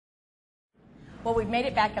Well, we've made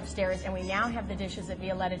it back upstairs, and we now have the dishes that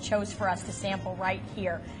Violetta chose for us to sample right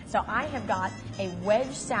here. So I have got a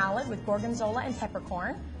wedge salad with gorgonzola and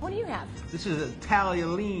peppercorn. What do you have? This is a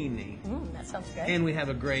tagliolini. That sounds good. And we have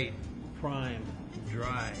a great prime,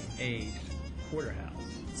 dry, aged porterhouse.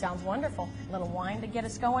 Sounds wonderful. A little wine to get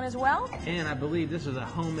us going as well. And I believe this is a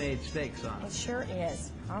homemade steak sauce. It sure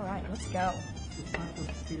is. All right, let's go.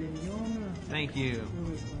 Thank you.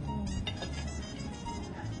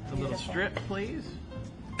 A little strip, please.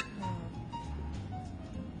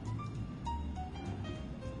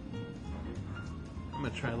 I'm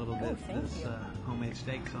going to try a little bit of this homemade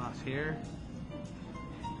steak sauce here.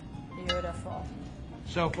 Beautiful.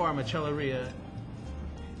 So far, Macelleria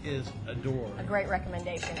is adored. A great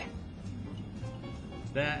recommendation.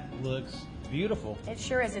 That looks beautiful. It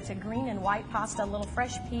sure is. It's a green and white pasta, little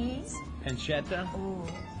fresh peas. Pancetta. Ooh,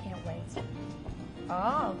 can't wait.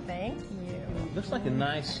 Oh, thank you. Looks like a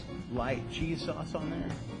nice light cheese sauce on there.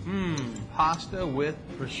 Pasta with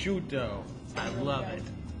prosciutto. I love it.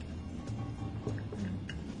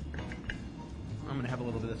 I'm going to have a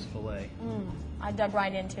little bit of this filet. I dug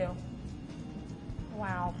right into.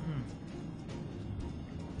 Wow.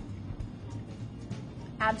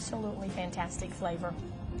 Absolutely fantastic flavor.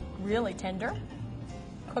 Really tender.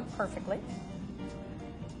 Cooked perfectly.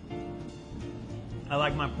 I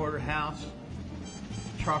like my porterhouse.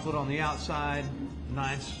 Chocolate on the outside.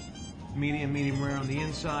 Nice medium rare on the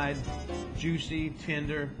inside. Juicy,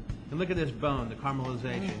 tender. And look at this bone, the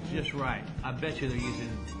caramelization. Just right. I bet you they're using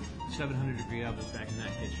 700-degree ovens back in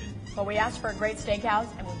that kitchen. Well, we asked for a great steakhouse,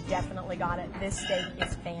 and we definitely got it. This steak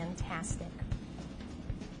is fantastic.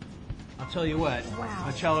 I'll tell you what, Wow.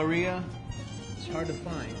 Macelleria, it's hard to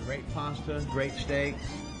find. Great pasta, great steaks,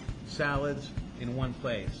 salads in one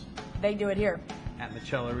place They do it here. at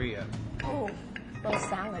Macelleria. Oh, little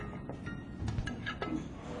salad.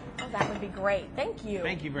 Oh, that would be great. Thank you.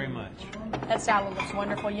 Thank you very much. That salad looks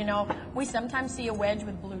wonderful. You know, we sometimes see a wedge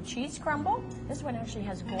with blue cheese crumble. This one actually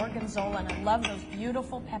has gorgonzola, and I love those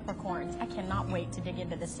beautiful peppercorns. I cannot wait to dig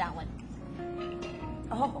into this salad.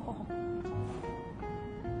 Oh.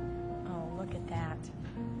 Oh, look at that.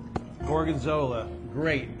 Gorgonzola,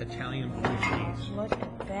 great Italian blue cheese. Look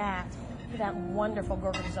at that. Look at that wonderful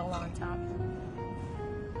gorgonzola on top.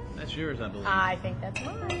 That's yours, I believe. I think that's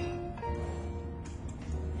mine.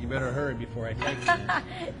 You better hurry before I take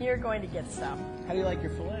it. You're going to get some. How do you like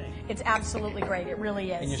your filet? It's absolutely great. It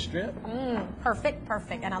really is. And your strip? Perfect,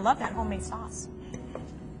 perfect. And I love that homemade sauce.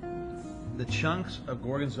 The chunks of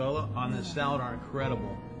gorgonzola on this salad are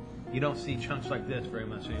incredible. You don't see chunks like this very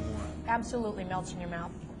much anymore. Absolutely melts in your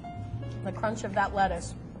mouth. The crunch of that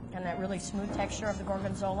lettuce and that really smooth texture of the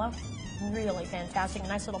gorgonzola, really fantastic. A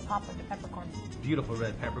nice little pop with the peppercorn. Beautiful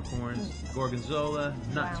red peppercorns, gorgonzola,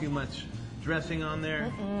 not too much dressing on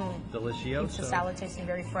there. Delicioso. Keeps the salad tasting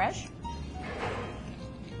very fresh.